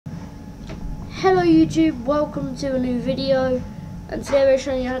Hello YouTube, welcome to a new video, and today we're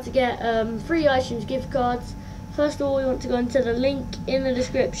showing you how to get free iTunes gift cards. First of all, we want to go into the link in the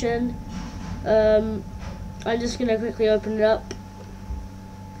description. I'm just going to quickly open it up.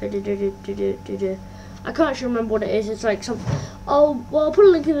 I can't actually remember what it is. It's like some. Oh, well, I'll put a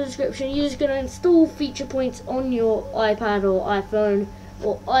link in the description. You're just going to install feature points on your iPad or iPhone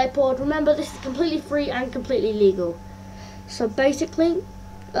or iPod. Remember, this is completely free and completely legal. So basically,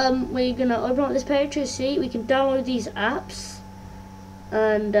 we're going to open up this page. You see, we can download these apps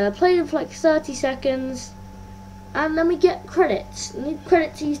and play them for like 30 seconds, and then we get credits. We need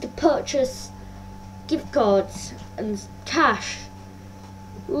credits used to purchase gift cards and cash,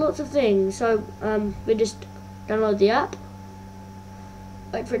 lots of things. So we just download the app,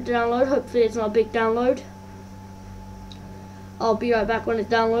 wait for it to download. Hopefully it's not a big download. I'll be right back when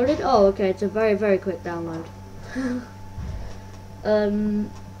it's downloaded. Oh, okay, it's a very, very quick download.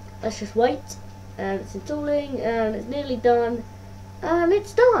 Let's just wait, and it's installing, and it's nearly done, and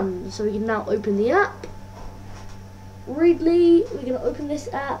it's done. So we can now open the app. Readly, we're gonna open this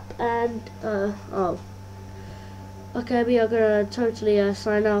app, and oh, okay, we are gonna totally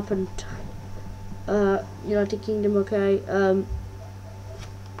sign up and United Kingdom. Okay,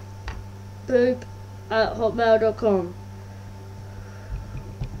 boop@hotmail.com.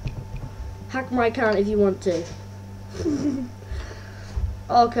 Hack my account if you want to.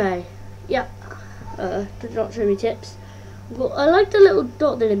 Okay, yeah, did not show me tips. Well, I like the little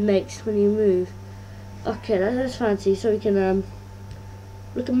dot that it makes when you move. Okay, that's fancy. So we can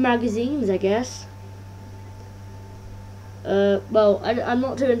look at magazines, I guess. Well, I'm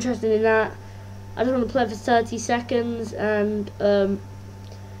not too interested in that. I just want to play for 30 seconds and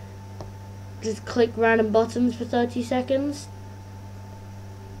just click random buttons for 30 seconds.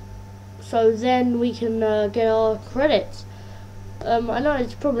 So then we can get our credits. I know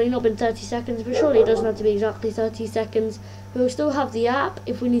it's probably not been 30 seconds, but surely it doesn't have to be exactly 30 seconds. We'll still have the app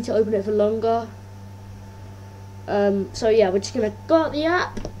if we need to open it for longer. So yeah, we're just going to go out the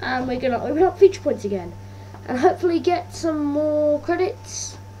app, and we're going to open up feature points again, and hopefully get some more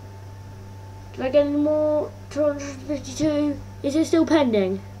credits. Did I get any more? 252. Is it still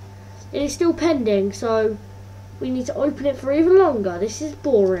pending? It is still pending, so we need to open it for even longer. This is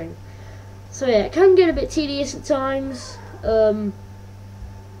boring. So yeah, it can get a bit tedious at times.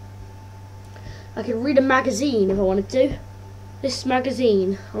 I could read a magazine if I wanted to. This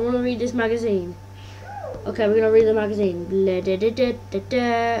magazine. I want to read this magazine. Okay, we're gonna read the magazine. Okay,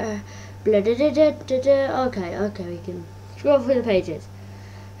 we can scroll through the pages.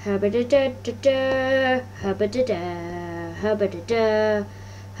 I'm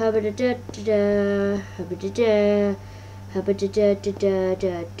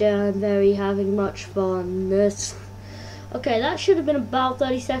very having much fun. Okay, that should have been about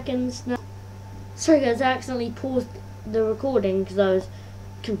 30 seconds now. Sorry guys, I accidentally paused the recording because I was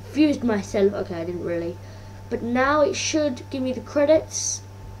confused myself. Okay, I didn't really. But now it should give me the credits.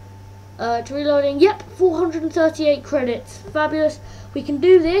 To reloading, yep, 438 credits. Fabulous. We can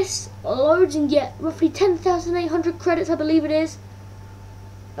do this loads and get roughly 10,800 credits, I believe it is.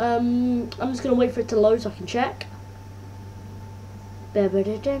 I'm just going to wait for it to load so I can check. Okay,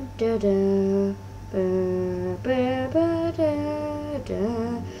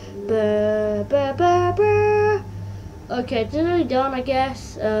 it's nearly done, I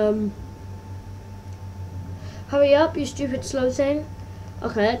guess. Hurry up, you stupid slow thing.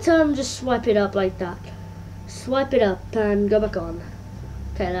 Okay, let's just swipe it up like that. Swipe it up and go back on.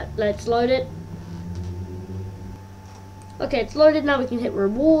 Okay, let's load it. Okay, it's loaded. Now we can hit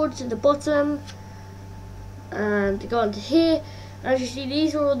rewards at the bottom and go into here. As you see,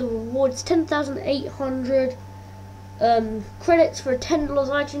 these are all the rewards. 10,800 credits for a $10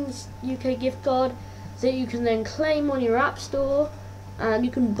 iTunes UK gift card that you can then claim on your app store, and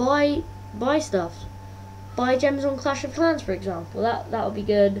you can buy stuff. Buy gems on Clash of Clans, for example. That would be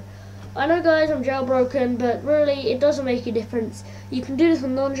good. I know, guys, I'm jailbroken, but really, it doesn't make a difference. You can do this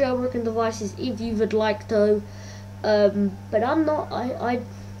on non-jailbroken devices if you would like to. But I'm not. I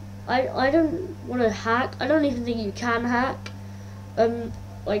don't want to hack. I don't even think you can hack.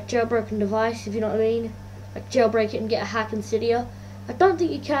 Like jailbroken device, if you know what I mean. Like jailbreak it and get a hack in Cydia. I don't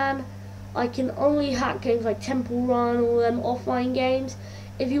think you can. I can only hack games like Temple Run, all them offline games.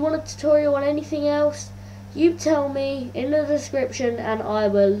 If you want a tutorial on anything else, you tell me in the description and I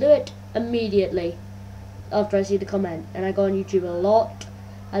will do it immediately after I see the comment. And I go on YouTube a lot.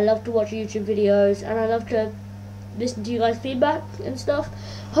 I love to watch YouTube videos, and I love to listen to you guys' feedback and stuff.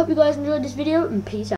 Hope you guys enjoyed this video, and peace out.